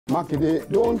Makinde,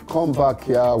 don't come back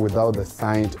here without the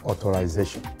signed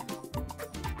authorization.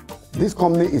 This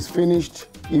company is finished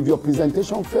if your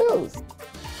presentation fails.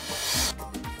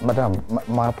 Madam,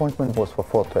 my appointment was for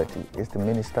 4:30. Is the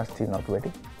minister still not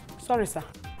ready? Sorry, sir.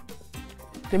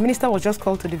 The minister was just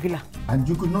called to the villa. And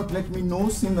you could not let me know,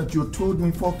 seeing that you told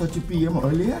me 4:30 p.m.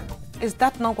 earlier? Is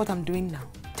that not what I'm doing now?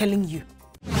 Telling you.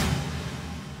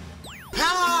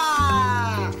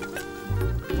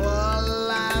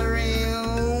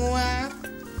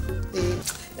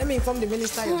 Let me inform the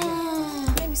minister you're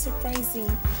here. Let me surprise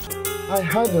him. I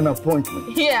had an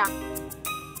appointment. Yeah.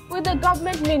 With the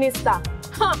government minister.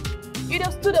 Huh. You'd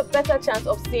have stood a better chance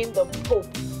of seeing the Pope.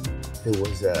 There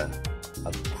was a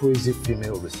crazy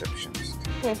female receptionist.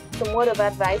 Some word of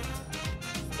advice,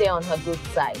 stay on her good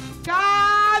side.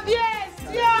 God, yes,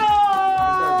 yo!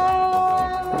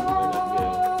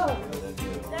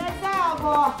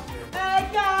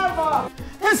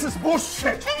 This is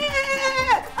bullshit!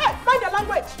 Hey, mind your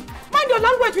language! Mind your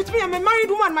language with me, I'm a married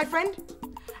woman, my friend.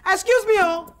 Excuse me,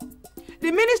 oh.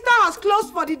 The minister has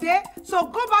closed for the day, so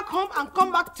go back home and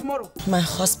come back tomorrow. My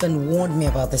husband warned me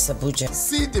about this, Abuja.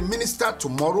 See the minister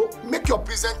tomorrow, make your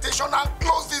presentation and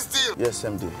close this deal. Yes,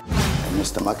 MD.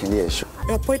 Mr. Makinde Esho.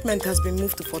 Your appointment has been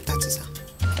moved to 4:30, sir.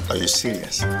 Are you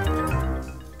serious?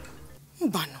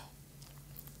 Mbano.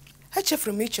 I checked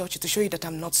from Ejiofor to show you that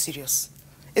I'm not serious.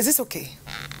 Is this okay?